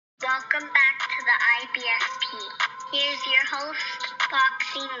Welcome back to the IBFP. Here's your host,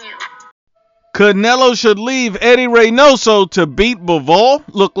 Boxing News. Canelo should leave Eddy Reynoso to beat Bivol.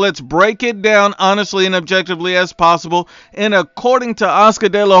 Look, let's break it down honestly and objectively as possible. And according to Oscar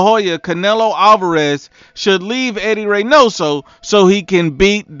de la Hoya, Canelo Alvarez should leave Eddy Reynoso so he can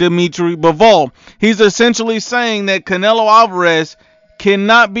beat Dimitri Bivol. He's essentially saying that Canelo Alvarez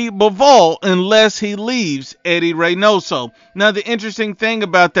cannot beat Bivol unless he leaves Eddy Reynoso. Now, the interesting thing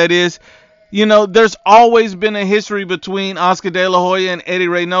about that is, there's always been a history between Oscar de la Hoya and Eddy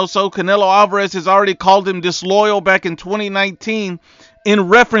Reynoso. Canelo Alvarez has already called him disloyal back in 2019 in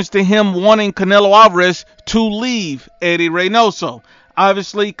reference to him wanting Canelo Alvarez to leave Eddy Reynoso.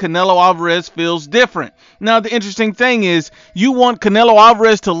 Obviously, Canelo Alvarez feels different. Now, the interesting thing is, you want Canelo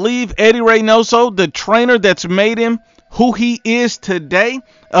Alvarez to leave Eddy Reynoso, the trainer that's made him who he is today,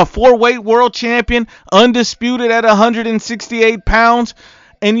 a 4-weight world champion, undisputed at 168 pounds.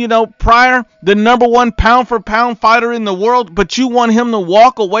 And, prior, the #1 pound-for-pound fighter in the world, but you want him to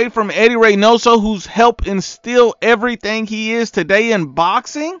walk away from Eddy Reynoso, who's helped instill everything he is today in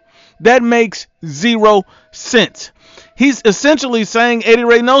boxing? That makes zero sense. He's essentially saying Eddy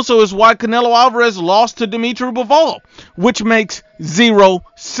Reynoso is why Canelo Alvarez lost to Dimitri Bivol, which makes zero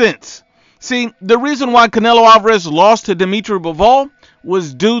sense. See, the reason why Canelo Alvarez lost to Dimitri Bivol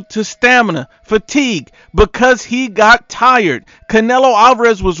was due to stamina, fatigue, because he got tired. Canelo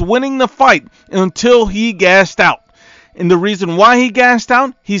Alvarez was winning the fight until he gassed out. And the reason why he gassed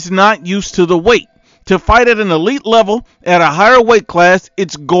out, he's not used to the weight. To fight at an elite level, at a higher weight class,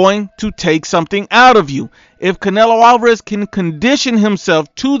 it's going to take something out of you. If Canelo Alvarez can condition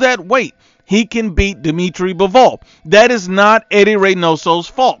himself to that weight, he can beat Dimitri Bivol. That is not Eddy Reynoso's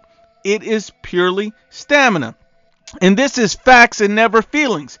fault. It is purely stamina. And this is facts and never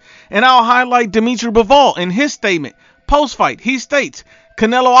feelings. And I'll highlight Dimitri Bivol in his statement. Post-fight, he states,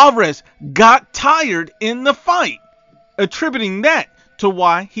 Canelo Alvarez got tired in the fight, attributing that to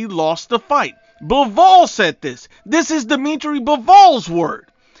why he lost the fight. Bivol said this. This is Dimitri Bivol's word.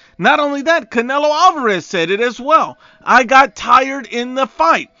 Not only that, Canelo Alvarez said it as well. I got tired in the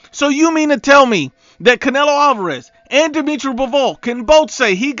fight. So you mean to tell me that Canelo Alvarez and Dimitri Bivol can both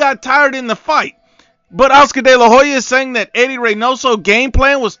say he got tired in the fight, but Oscar de la Hoya is saying that Eddy Reynoso's game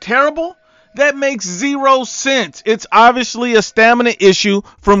plan was terrible? That makes zero sense. It's obviously a stamina issue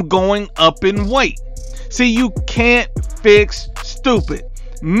from going up in weight. See, you can't fix stupid.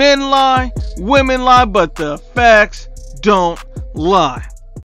 Men lie, women lie, but the facts don't lie.